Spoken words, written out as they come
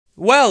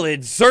Well,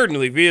 it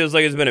certainly feels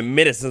like it's been a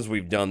minute since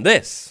we've done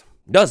this,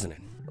 doesn't it?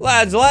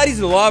 Lads, laddies,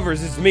 and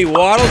lovers, it's me,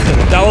 Waddles,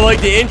 and I would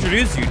like to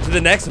introduce you to the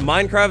next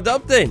Minecraft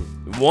update,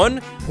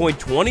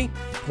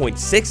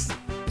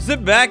 1.20.60.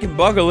 Sit back and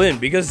buckle in,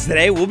 because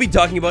today we'll be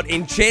talking about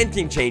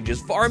enchanting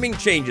changes, farming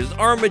changes,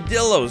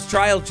 armadillos,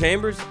 trial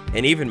chambers,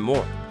 and even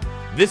more.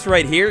 This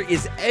right here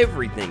is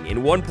everything in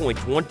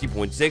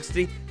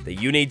 1.20.60 that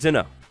you need to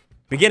know.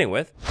 Beginning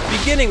with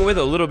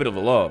a little bit of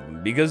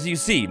love, because you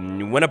see,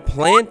 when a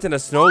plant and a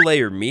snow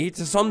layer meet,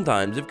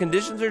 sometimes if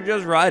conditions are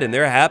just right and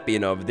they're happy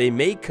enough, they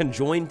may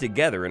conjoin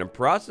together in a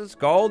process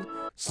called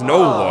snow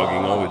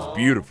logging. Oh, it's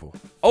beautiful.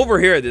 Over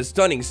here, this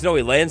stunning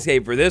snowy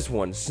landscape for this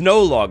one,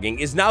 snow logging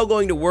is now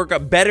going to work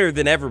better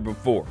than ever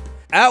before.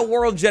 At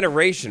world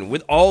generation,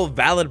 with all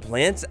valid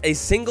plants, a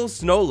single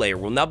snow layer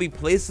will now be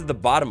placed at the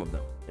bottom of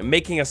them, and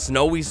making a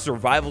snowy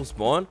survival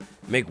spawn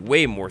make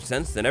way more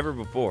sense than ever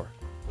before.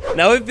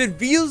 Now, if it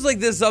feels like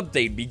this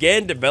update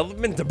began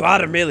development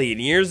about 1 million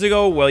years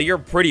ago, well, you're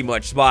pretty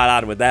much spot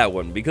on with that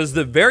one, because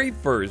the very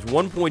first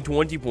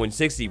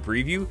 1.20.60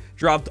 preview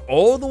dropped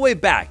all the way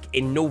back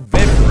in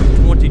November of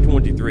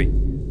 2023.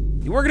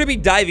 We're going to be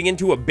diving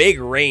into a big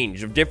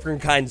range of different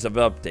kinds of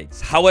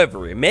updates.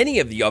 However, many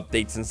of the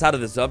updates inside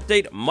of this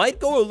update might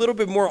go a little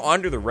bit more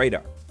under the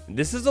radar.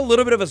 This is a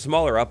little bit of a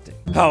smaller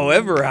update.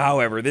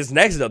 However, this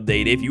next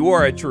update, if you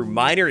are a true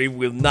miner, it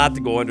will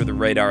not go under the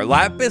radar.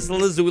 Lapis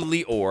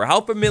lazuli ore. How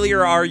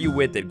familiar are you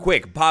with it?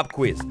 Quick, pop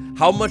quiz.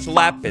 How much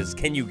lapis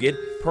can you get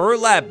per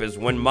lapis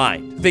when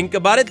mined? Think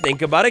about it,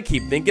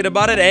 keep thinking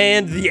about it,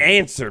 and the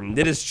answer,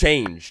 it has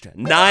changed.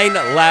 9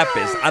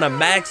 lapis on a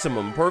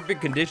maximum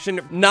perfect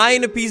condition.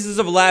 9 pieces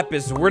of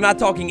lapis. We're not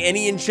talking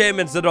any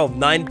enchantments at all.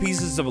 9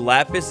 pieces of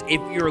lapis if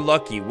you're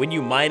lucky when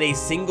you mine a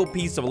single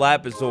piece of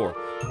lapis ore.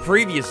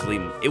 Previously,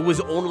 it was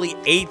only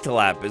 8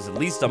 lapis, at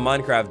least on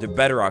Minecraft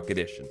Bedrock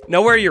edition.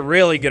 Now, where you're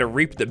really gonna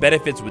reap the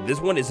benefits with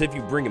this one is if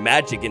you bring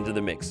magic into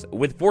the mix.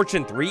 With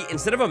Fortune 3,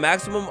 instead of a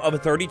maximum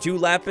of 32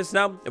 lapis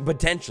now,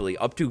 potentially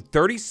up to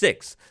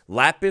 36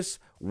 lapis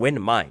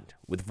when mined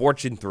with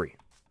Fortune 3.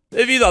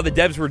 If you thought the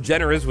devs were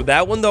generous with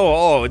that one, though,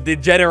 oh, the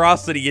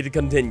generosity, it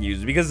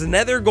continues. Because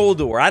Nether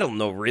Gold Ore, I don't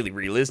know really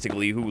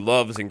realistically who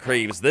loves and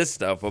craves this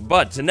stuff,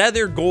 but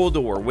Nether Gold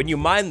Ore, when you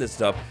mine this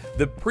stuff,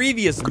 the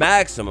previous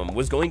maximum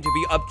was going to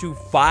be up to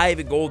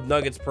 5 gold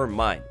nuggets per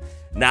mine.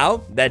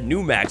 Now, that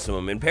new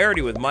maximum, in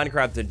parity with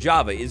Minecraft to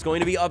Java, is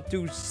going to be up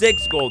to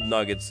 6 gold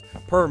nuggets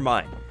per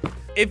mine.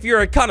 If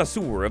you're a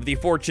connoisseur of the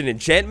Fortune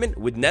enchantment,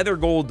 with Nether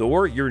Gold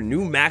Ore, your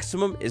new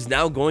maximum is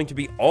now going to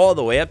be all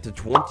the way up to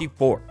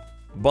 24.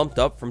 Bumped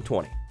up from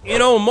 20. You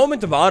know, a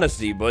moment of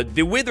honesty, but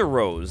the Wither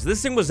Rose,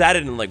 this thing was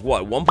added in like,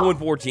 what,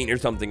 1.14 or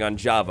something on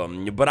Java,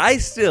 but I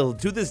still,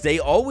 to this day,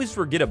 always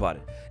forget about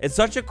it. It's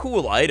such a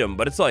cool item,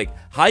 but it's like,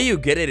 how you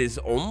get it is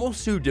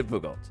almost too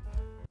difficult.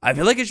 I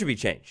feel like it should be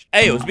changed.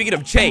 Hey, speaking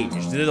of change,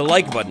 the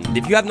like button.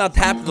 If you have not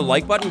tapped the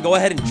like button, go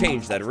ahead and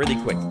change that really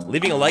quick.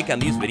 Leaving a like on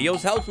these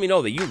videos helps me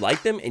know that you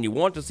like them and you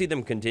want to see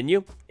them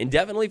continue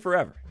indefinitely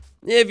forever.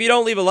 If you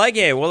don't leave a like,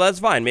 yeah, well,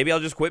 that's fine. Maybe I'll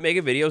just quit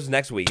making videos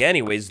next week.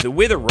 Anyways, the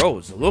Wither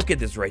Rose. Look at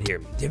this right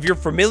here. If you're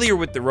familiar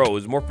with the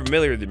Rose, more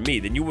familiar than me,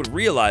 then you would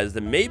realize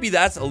that maybe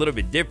that's a little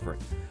bit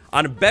different.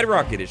 On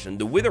Bedrock Edition,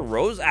 the Wither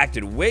Rose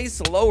acted way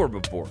slower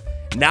before.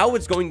 Now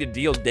it's going to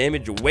deal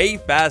damage way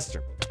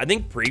faster. I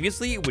think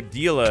previously it would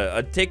deal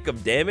a tick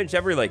of damage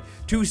every like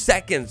 2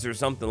 seconds or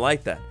something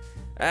like that.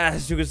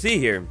 As you can see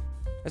here,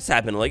 that's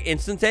happening like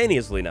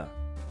instantaneously now.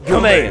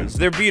 Commands,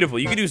 they're beautiful.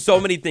 You can do so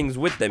many things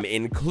with them,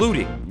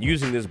 including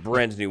using this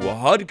brand new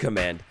HUD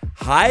command.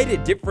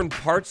 Hide different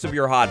parts of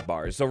your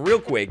hotbar. So real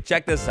quick,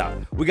 check this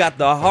out. We got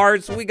the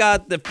hearts, we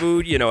got the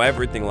food, you know,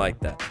 everything like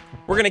that.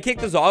 We're going to kick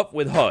this off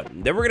with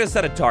HUD. Then we're going to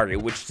set a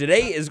target, which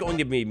today is going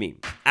to be me.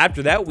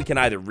 After that, we can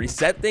either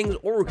reset things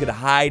or we could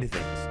hide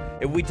things.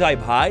 If we type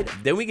hide,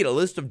 then we get a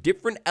list of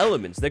different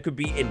elements that could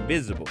be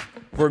invisible.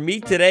 For me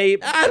today,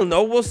 I don't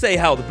know, we'll say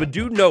health, but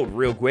do note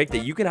real quick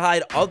that you can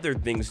hide other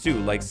things too,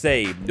 like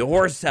say the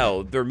horse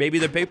health or maybe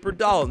the paper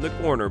doll in the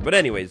corner. But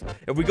anyways,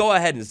 if we go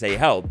ahead and say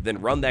health,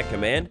 then run that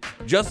command,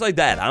 just like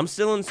that, I'm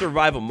still in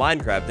survival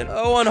Minecraft, and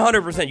oh,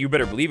 100% you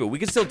better believe it, we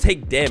can still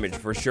take damage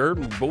for sure,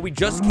 but we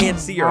just can't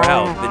see our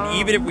health. And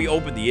even if we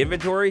open the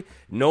inventory,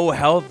 no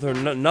health or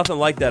nothing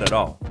like that at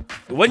all.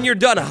 When you're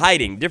done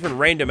hiding different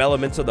random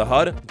elements of the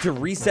HUD, to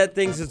reset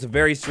things, it's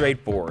very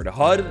straightforward.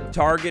 HUD,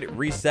 target,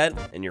 reset,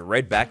 and you're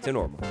right back to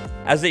normal.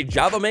 As a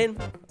Java main,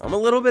 I'm a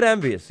little bit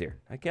envious here.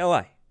 I can't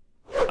lie.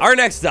 Our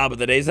next stop of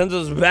the day sends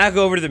us back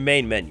over to the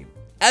main menu.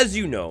 As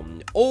you know,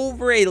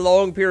 over a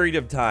long period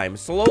of time,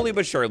 slowly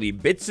but surely,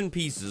 bits and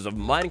pieces of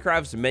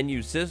Minecraft's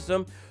menu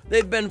system,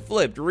 they've been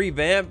flipped,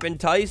 revamped,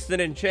 enticed,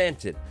 and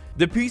enchanted.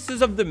 The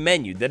pieces of the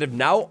menu that have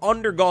now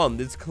undergone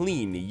this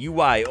clean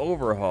UI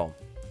overhaul,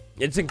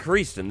 it's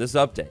increased in this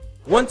update.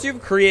 Once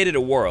you've created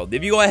a world,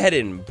 if you go ahead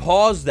and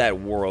pause that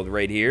world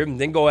right here,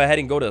 and then go ahead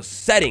and go to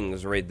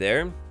settings right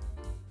there,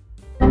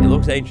 it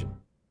looks ancient.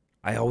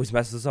 I always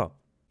mess this up.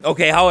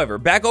 Okay, however,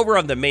 back over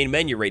on the main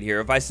menu right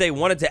here, if I say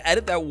wanted to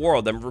edit that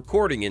world I'm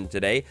recording in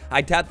today,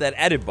 I tap that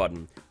edit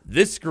button.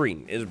 This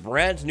screen is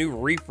brand new,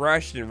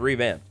 refreshed, and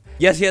revamped.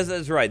 Yes,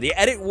 that's right. The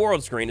Edit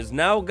World screen has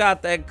now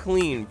got that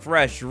clean,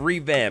 fresh,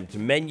 revamped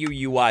menu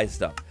UI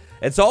stuff.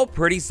 It's all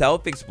pretty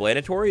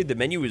self-explanatory. The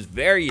menu is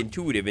very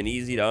intuitive and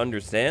easy to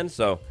understand,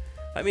 so,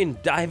 I mean,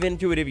 dive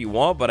into it if you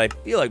want, but I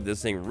feel like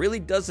this thing really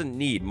doesn't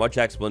need much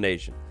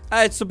explanation.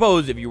 I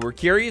suppose if you were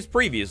curious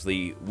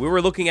previously, we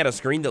were looking at a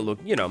screen that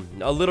looked, you know,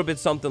 a little bit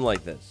something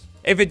like this.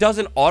 If it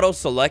doesn't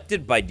auto-select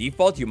it by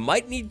default, you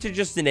might need to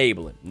just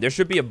enable it. There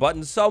should be a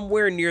button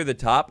somewhere near the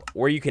top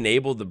where you can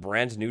enable the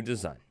brand new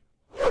design.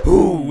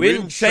 Ooh,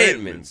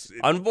 enchantments!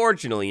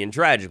 Unfortunately and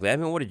tragically, I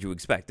mean, what did you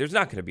expect? There's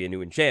not going to be a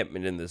new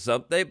enchantment in this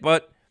update,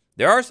 but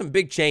there are some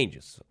big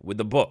changes with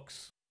the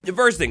books. The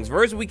first things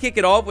first, we kick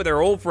it off with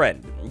our old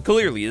friend.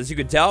 Clearly, as you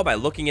can tell by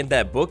looking at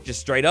that book just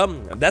straight up,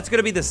 that's going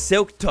to be the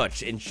Silk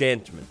Touch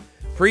enchantment.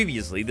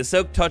 Previously, the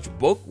Silk Touch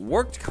book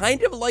worked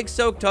kind of like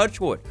Silk Touch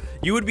would.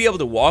 You would be able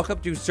to walk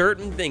up to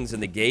certain things in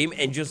the game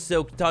and just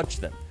Silk Touch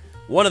them.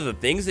 One of the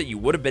things that you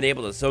would have been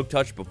able to Silk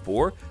Touch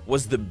before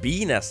was the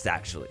bee nest,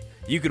 actually.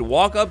 You could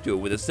walk up to it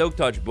with a Silk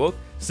Touch book,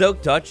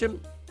 Silk Touch him,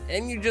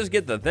 and you just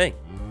get the thing.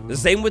 The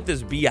same with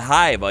this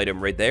beehive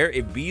item right there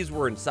if bees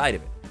were inside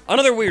of it.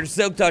 Another weird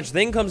Silk Touch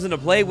thing comes into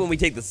play when we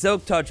take the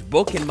Silk Touch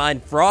book and mine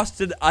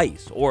frosted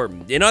ice, or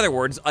in other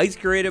words, ice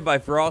created by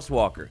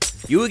Frostwalker.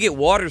 You would get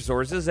water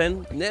sources,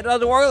 and it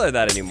doesn't work like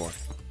that anymore.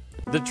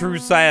 The true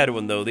sad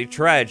one, though, the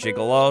tragic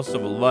loss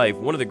of a life,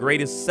 one of the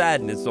greatest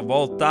sadness of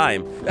all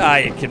time.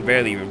 I can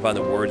barely even find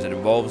the words. It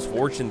involves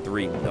Fortune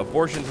 3. A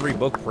Fortune 3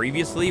 book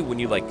previously, when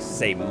you, like,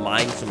 say,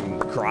 mine some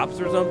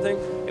crops or something,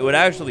 it would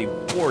actually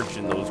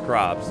fortune those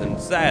crops, and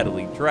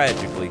sadly,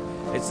 tragically,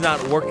 it's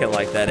not working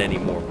like that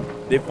anymore.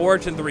 The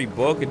Fortune 3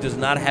 book, it does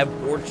not have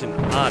fortune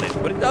on it,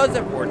 but it does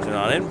have fortune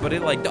on it, but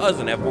it, like,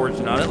 doesn't have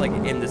fortune on it, like,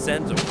 in the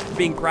sense of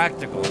being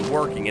practical and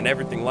working and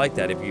everything like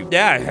that. If you,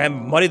 yeah, I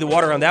muddied the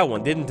water on that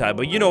one, didn't I?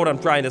 But you know what I'm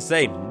trying to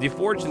say. The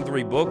Fortune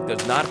 3 book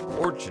does not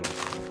fortune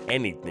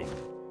anything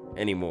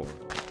anymore.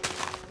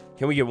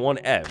 Can we get one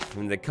F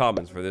in the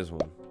comments for this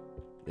one?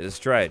 It is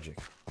tragic.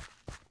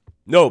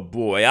 No,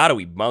 boy, how do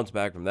we bounce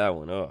back from that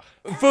one? Ugh.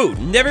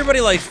 Food.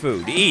 Everybody likes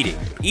food.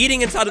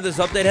 Eating inside of this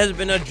update has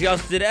been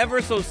adjusted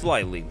ever so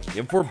slightly.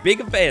 And for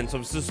big fans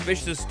of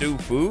suspicious stew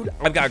food,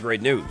 I've got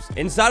great news.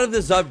 Inside of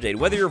this update,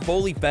 whether you're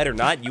fully fed or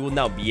not, you will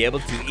now be able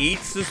to eat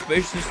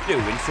suspicious stew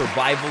in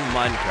survival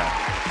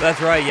Minecraft.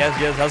 That's right,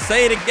 yes, I'll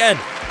say it again.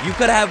 You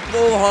could have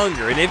full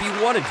hunger, and if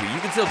you wanted to, you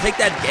can still take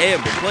that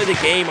gamble and play the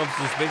game of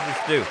suspicious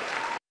stew.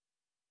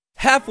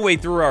 Halfway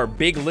through our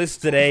big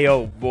list today,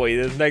 oh boy,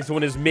 this next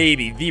one is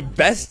maybe the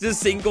best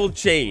single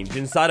change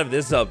inside of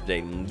this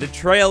update. The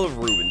Trail of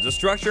Ruins, a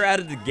structure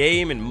added to the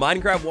game in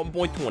Minecraft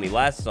 1.20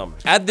 last summer.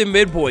 At the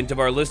midpoint of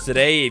our list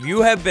today, if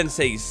you have been,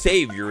 say,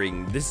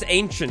 savoring this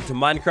ancient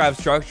Minecraft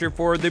structure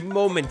for the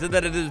moment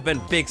that it has been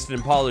fixed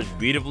and polished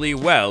beautifully,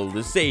 well,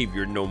 the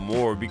savior no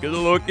more, because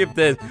look at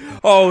this.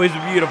 Oh, it's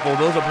beautiful.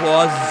 Those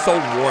applause is so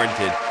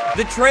warranted.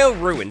 The Trail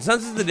Ruins,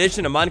 since its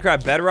addition to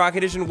Minecraft Bedrock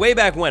Edition way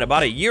back when,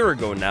 about a year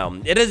ago now,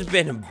 it has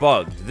been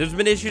bugged. There's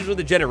been issues with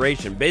the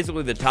generation.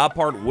 Basically, the top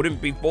part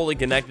wouldn't be fully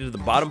connected to the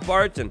bottom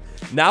parts, and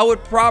now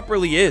it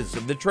properly is.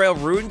 The Trail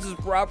Ruins is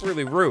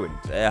properly ruined.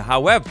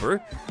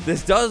 However,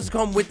 this does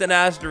come with an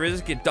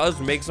asterisk. It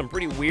does make some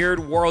pretty weird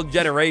world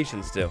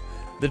generation still.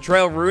 The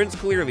Trail Ruins,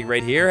 clearly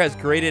right here, has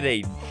created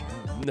a...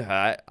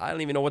 I don't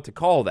even know what to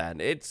call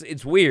that.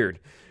 It's weird.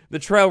 The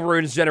Trail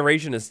Ruins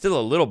generation is still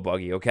a little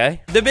buggy,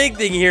 okay? The big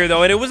thing here,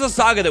 though, and it was a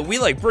saga that we,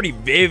 like, pretty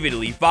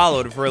vividly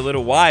followed for a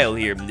little while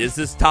here, is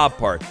this top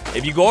part.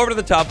 If you go over to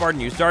the top part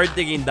and you start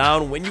digging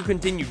down, when you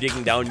continue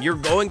digging down, you're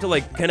going to,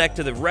 like, connect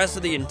to the rest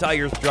of the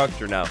entire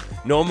structure now.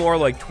 No more,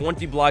 like,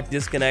 20-block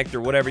disconnect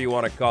or whatever you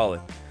want to call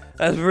it.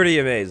 That's pretty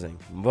amazing,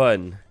 but...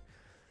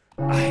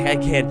 I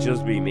can't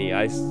just be me.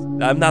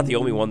 I'm not the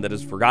only one that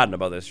has forgotten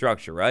about this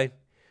structure, right?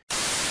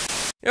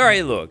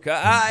 Alright, look,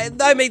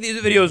 I make these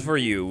videos for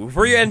you,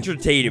 for your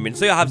entertainment,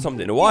 so you'll have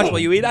something to watch while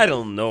you eat. I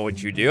don't know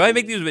what you do. I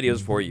make these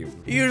videos for you.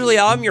 Usually,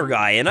 I'm your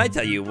guy, and I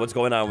tell you what's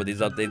going on with these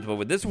updates, but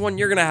with this one,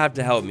 you're gonna have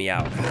to help me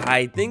out.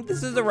 I think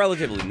this is a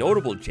relatively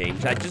notable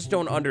change. I just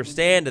don't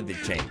understand the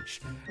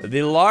change.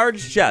 The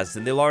large chest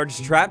and the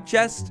large trap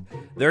chest,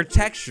 their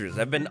textures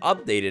have been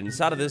updated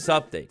inside of this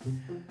update.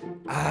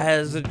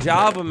 As a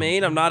Java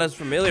main, I'm not as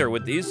familiar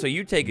with these, so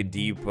you take a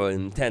deep,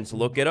 intense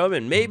look at them,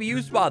 and maybe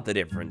you spot the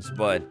difference,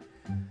 but...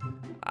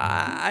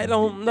 I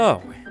don't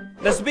know.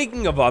 Now,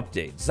 speaking of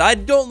updates, I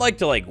don't like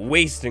to, like,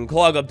 waste and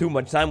clog up too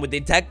much time with the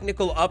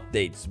technical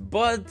updates,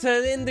 but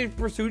in the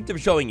pursuit of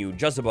showing you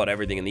just about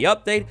everything in the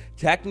update,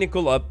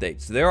 technical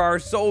updates, there are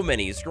so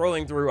many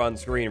scrolling through on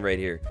screen right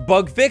here.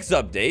 Bug fix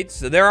updates,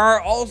 there are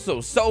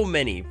also so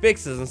many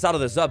fixes inside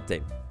of this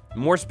update.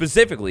 More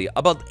specifically,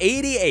 about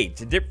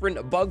 88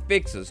 different bug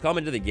fixes come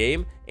into the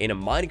game in a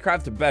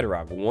Minecraft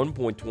Bedrock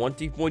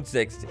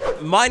 1.20.60.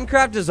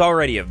 Minecraft is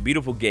already a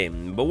beautiful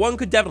game, but one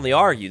could definitely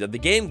argue that the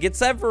game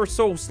gets ever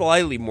so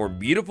slightly more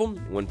beautiful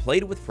when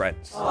played with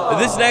friends.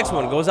 This next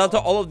one goes out to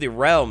all of the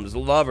Realms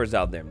lovers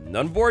out there.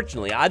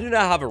 Unfortunately, I do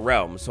not have a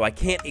Realm, so I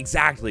can't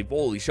exactly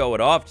fully show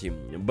it off to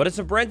you, but it's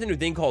a brand new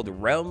thing called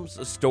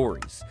Realms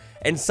Stories.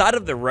 Inside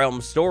of the Realm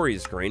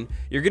Stories screen,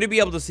 you're going to be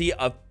able to see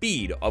a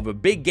feed of a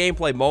big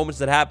gameplay moments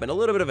that happen, a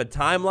little bit of a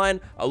timeline,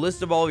 a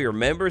list of all of your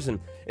members, and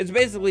it's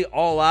basically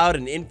all out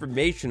an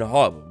information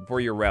hub for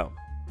your realm.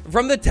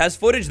 From the test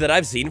footage that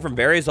I've seen from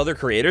various other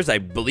creators, I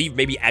believe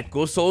maybe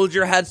Echo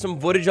Soldier had some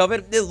footage of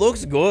it. It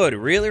looks good,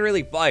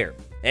 really fire.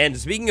 And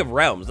speaking of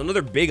realms,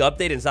 another big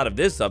update inside of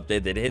this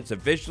update that hits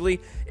officially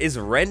is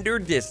render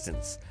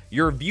distance.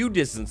 Your view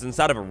distance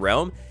inside of a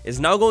realm is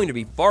now going to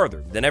be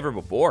farther than ever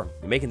before,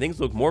 making things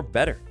look more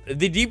better.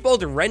 The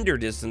default render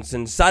distance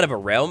inside of a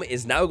realm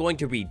is now going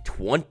to be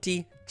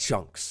 20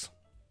 chunks.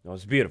 That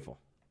was beautiful.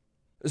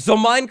 So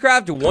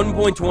Minecraft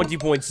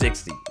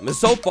 1.20.60.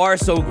 So far,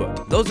 so good.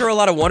 Those are a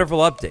lot of wonderful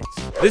updates.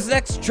 This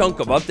next chunk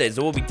of updates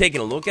that we'll be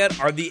taking a look at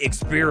are the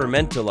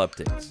experimental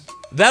updates.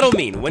 That'll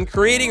mean when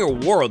creating a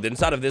world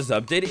inside of this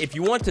update, if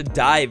you want to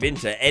dive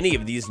into any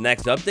of these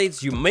next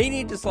updates, you may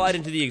need to slide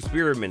into the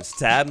experiments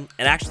tab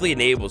and actually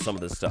enable some of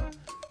this stuff.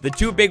 The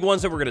two big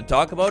ones that we're going to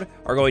talk about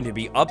are going to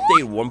be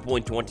update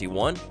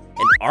 1.21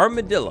 and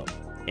armadillo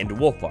and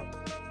wolf armor.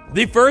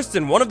 The first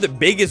and one of the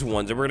biggest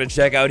ones that we're going to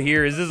check out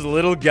here is this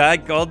little guy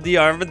called the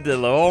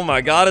armadillo. Oh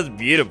my god, it's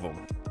beautiful.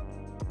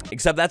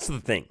 Except that's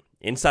the thing.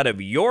 Inside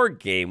of your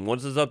game,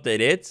 once this update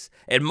hits,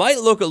 it might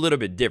look a little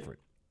bit different.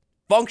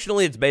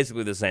 Functionally, it's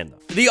basically the same though.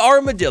 The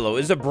armadillo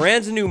is a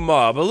brand new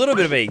mob, a little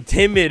bit of a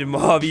timid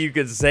mob you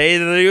could say,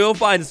 that you'll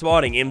find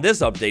spawning in this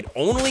update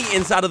only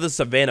inside of the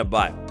savanna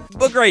biome.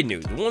 But great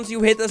news, once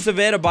you hit the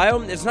savanna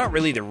biome, it's not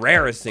really the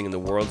rarest thing in the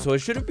world, so it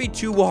shouldn't be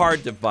too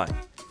hard to find.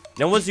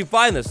 Now once you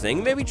find this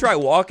thing, maybe try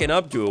walking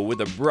up to it with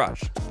a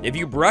brush. If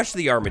you brush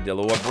the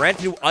armadillo, a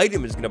brand new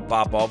item is going to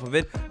pop off of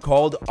it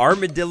called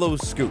Armadillo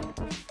Scoot.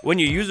 When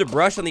you use a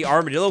brush on the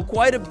armadillo,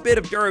 quite a bit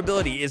of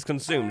durability is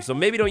consumed, so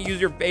maybe don't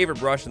use your favorite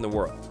brush in the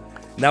world.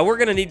 Now we're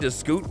going to need to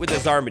scoot with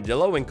this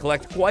armadillo and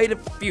collect quite a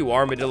few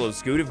armadillo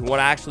scoot if we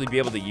want to actually be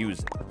able to use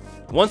it.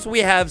 Once we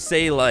have,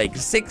 say, like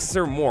 6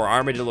 or more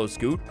armadillo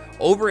scoot,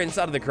 over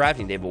inside of the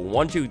crafting table,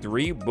 1, 2,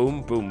 3,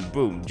 boom, boom,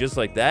 boom, just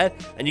like that,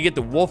 and you get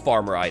the wolf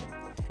armor item.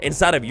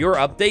 Inside of your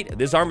update,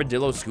 this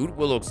armadillo scoot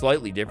will look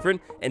slightly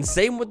different, and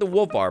same with the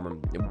wolf armor.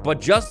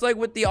 But just like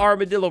with the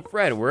armadillo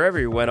friend, wherever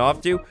you went off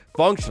to,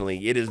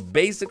 functionally, it is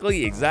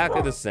basically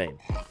exactly the same.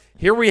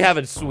 Here we have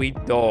a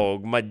sweet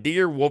dog, my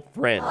dear wolf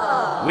friend.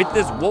 With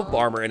this wolf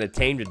armor and a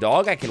tamed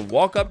dog, I can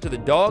walk up to the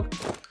dog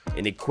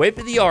and equip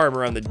the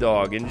armor on the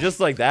dog, and just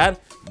like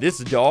that, this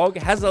dog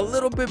has a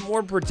little bit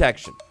more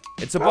protection.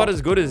 It's about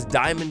as good as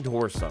Diamond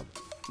Torso.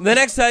 The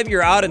next time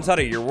you're out inside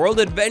of your world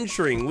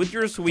adventuring with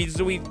your sweet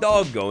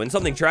doggo and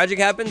something tragic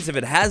happens, if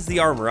it has the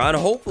armor on,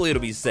 hopefully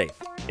it'll be safe.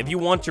 If you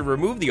want to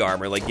remove the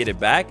armor, like get it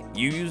back,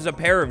 you use a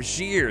pair of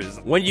shears.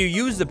 When you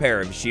use the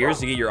pair of shears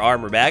to get your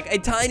armor back, a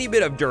tiny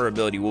bit of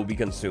durability will be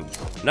consumed.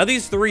 Now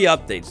these three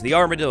updates, the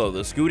armadillo,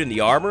 the scoot, and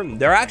the armor,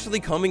 they're actually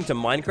coming to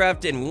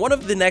Minecraft in one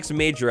of the next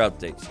major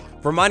updates.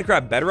 For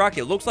Minecraft Bedrock,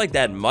 it looks like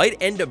that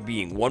might end up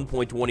being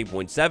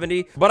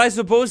 1.20.70, but I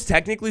suppose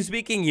technically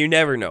speaking, you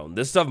never know.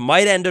 This stuff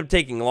might end up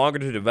taking longer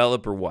to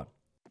develop or what.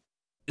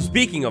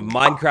 Speaking of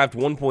Minecraft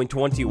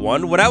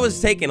 1.21, when I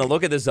was taking a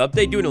look at this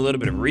update, doing a little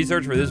bit of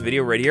research for this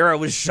video right here, I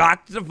was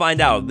shocked to find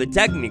out that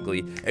technically,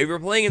 if you're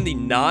playing in the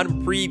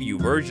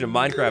non-preview version of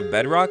Minecraft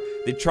Bedrock,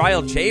 the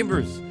trial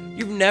chambers,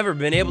 you've never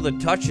been able to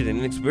touch it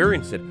and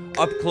experience it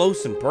up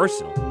close and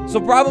personal.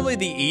 So probably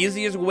the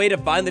easiest way to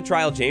find the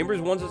trial chambers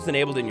once it's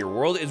enabled in your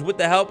world is with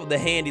the help of the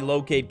handy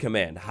locate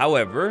command.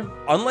 However,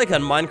 unlike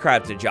on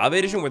Minecraft Java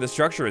Edition where the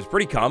structure is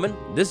pretty common,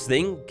 this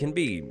thing can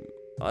be,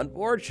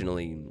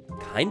 unfortunately,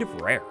 kind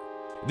of rare.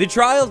 The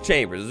trial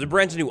chambers is a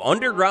brand new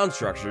underground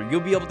structure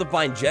you'll be able to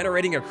find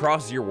generating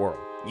across your world.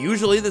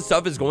 Usually the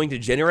stuff is going to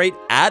generate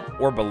at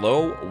or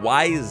below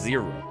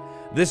Y0.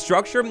 This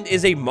structure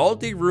is a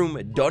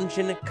multi-room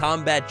dungeon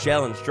combat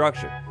challenge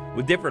structure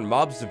with different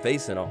mobs to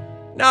face and all.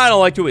 Now, I don't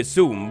like to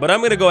assume, but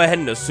I'm going to go ahead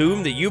and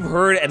assume that you've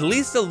heard at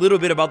least a little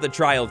bit about the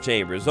trial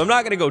chambers, so I'm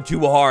not going to go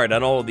too hard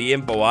on all of the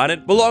info on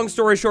it. But long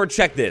story short,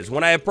 check this.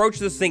 When I approach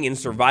this thing in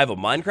survival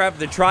Minecraft,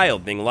 the trial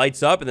thing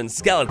lights up and then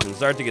skeletons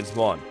start to get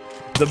spawned.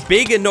 The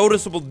big and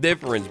noticeable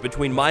difference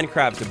between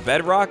Minecraft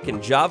Bedrock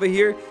and Java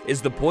here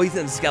is the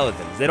poison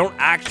skeletons. They don't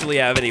actually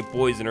have any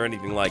poison or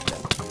anything like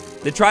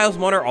that. The trial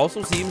spawner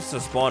also seems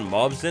to spawn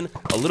mobs in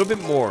a little bit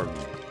more,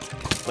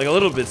 like a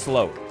little bit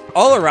slower.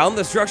 All around,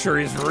 the structure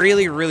is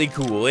really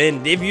cool,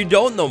 and if you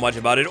don't know much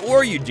about it,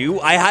 or you do,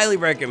 I highly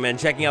recommend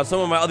checking out some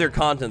of my other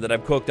content that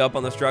I've cooked up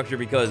on the structure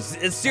because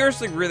it's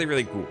seriously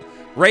really cool.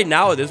 Right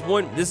now, at this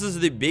point, this is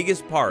the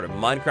biggest part of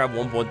Minecraft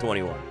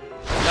 1.21.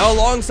 Now,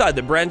 alongside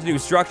the brand new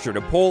structure,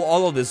 to pull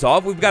all of this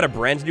off, we've got a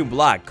brand new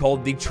block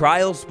called the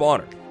Trial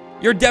Spawner.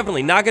 You're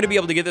definitely not going to be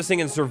able to get this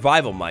thing in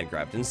survival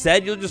Minecraft.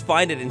 Instead, you'll just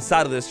find it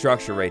inside of this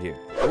structure right here.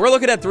 We're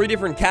looking at 3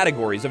 different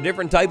categories of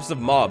different types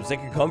of mobs that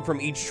can come from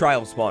each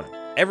trial spawner.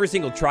 Every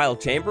single trial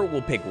chamber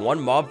will pick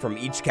 1 mob from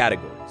each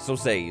category. So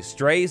say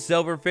stray,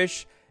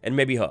 silverfish, and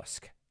maybe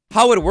husk.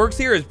 How it works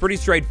here is pretty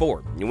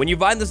straightforward. When you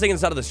find this thing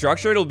inside of the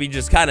structure, it'll be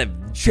just kind of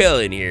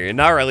chilling here and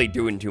not really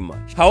doing too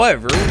much.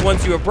 However,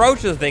 once you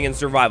approach the thing in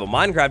survival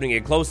Minecraft and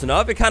get close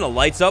enough, it kind of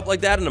lights up like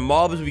that and the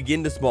mobs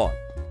begin to spawn.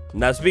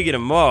 Now, speaking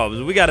of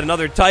mobs, we got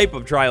another type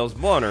of trial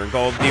spawner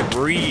called the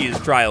Breeze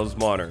trial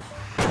spawner.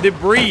 The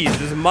Breeze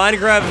is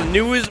Minecraft's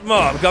newest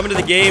mob coming to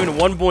the game in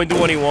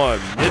 1.21.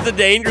 It's a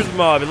dangerous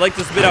mob. It likes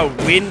to spit out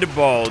wind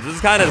balls.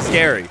 It's kind of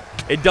scary.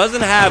 It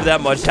doesn't have that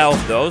much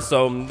health though,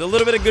 so a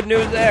little bit of good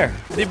news there.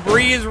 The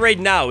Breeze right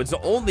now, it's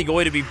only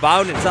going to be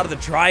found inside of the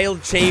trial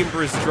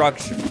chamber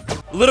structure.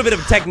 A little bit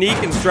of technique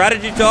and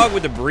strategy talk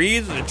with the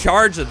Breeze to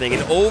charge the thing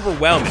and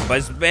overwhelm it by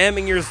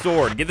spamming your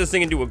sword. Get this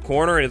thing into a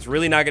corner and it's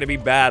really not going to be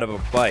bad of a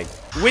fight.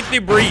 With the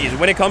Breeze,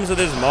 when it comes to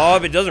this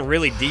mob, it doesn't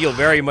really deal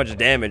very much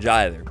damage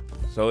either.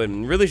 So it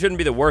really shouldn't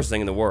be the worst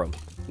thing in the world.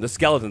 The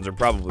skeletons are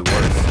probably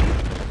worse.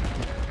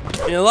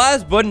 And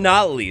last but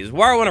not least,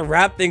 where I want to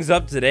wrap things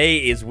up today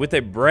is with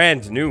a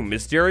brand new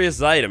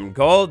mysterious item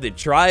called the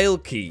Trial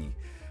Key.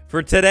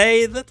 For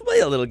today, let's play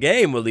a little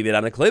game. We'll leave it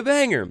on a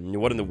cliffhanger.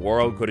 What in the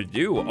world could it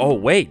do? Oh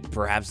wait,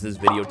 perhaps this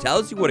video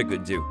tells you what it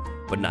could do,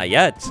 but not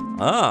yet.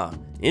 Ah,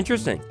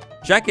 interesting.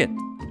 Check it.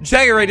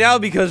 Check it right now,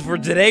 because for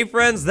today,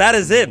 friends, that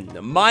is it.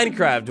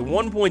 Minecraft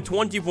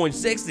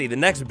 1.20.60, the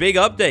next big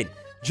update.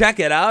 Check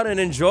it out and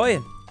enjoy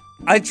it.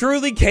 I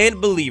truly can't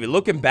believe it,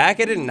 looking back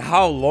at it and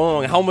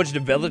how much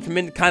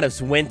development kind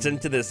of went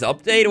into this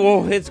update.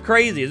 Oh, it's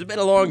crazy. It's been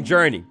a long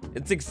journey.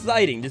 It's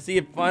exciting to see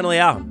it finally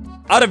out.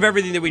 Out of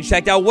everything that we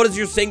checked out, what is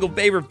your single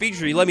favorite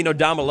feature? You let me know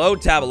down below.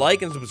 Tap a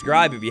like and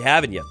subscribe if you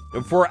haven't yet.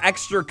 And for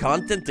extra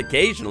content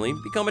occasionally,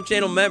 become a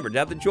channel member.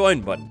 Tap the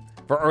join button.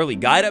 For early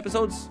guide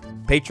episodes,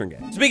 patron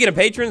guide. Speaking of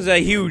patrons,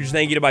 a huge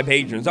thank you to my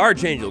patrons: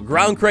 Archangel,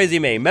 Ground Crazy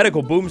May,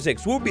 Medical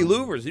Boomstick, Swoopy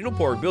Louvers,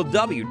 Unipork, Bill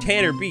W,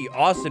 Tanner B,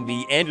 Austin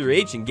V, Andrew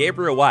H, and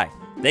Gabriel Y.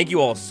 Thank you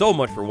all so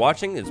much for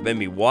watching. It's been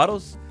me,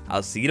 Waddles.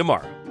 I'll see you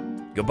tomorrow.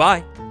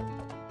 Goodbye.